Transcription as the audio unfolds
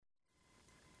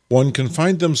one can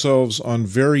find themselves on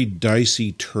very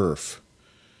dicey turf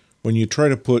when you try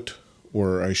to put,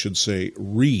 or I should say,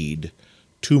 read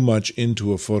too much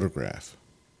into a photograph.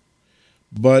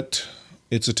 But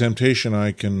it's a temptation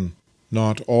I can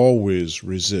not always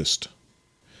resist.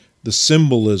 The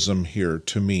symbolism here,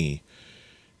 to me,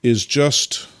 is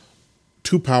just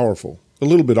too powerful. A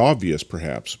little bit obvious,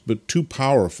 perhaps, but too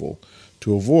powerful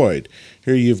to avoid.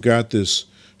 Here you've got this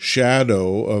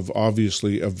shadow of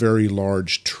obviously a very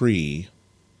large tree,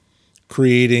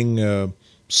 creating a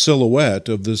silhouette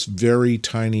of this very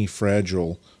tiny,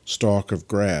 fragile stalk of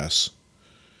grass.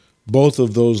 Both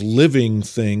of those living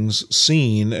things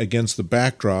seen against the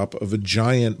backdrop of a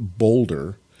giant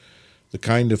boulder, the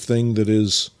kind of thing that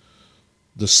is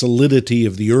the solidity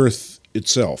of the earth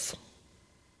itself.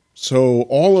 So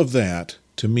all of that,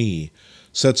 to me,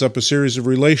 sets up a series of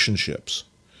relationships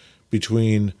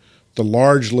between the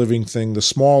large living thing, the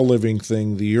small living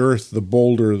thing, the earth, the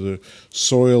boulder, the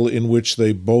soil in which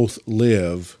they both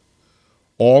live,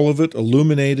 all of it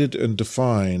illuminated and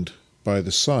defined by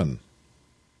the sun.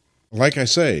 Like I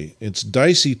say, it's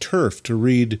dicey turf to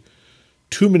read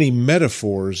too many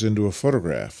metaphors into a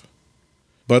photograph.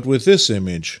 But with this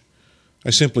image, I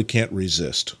simply can't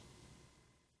resist.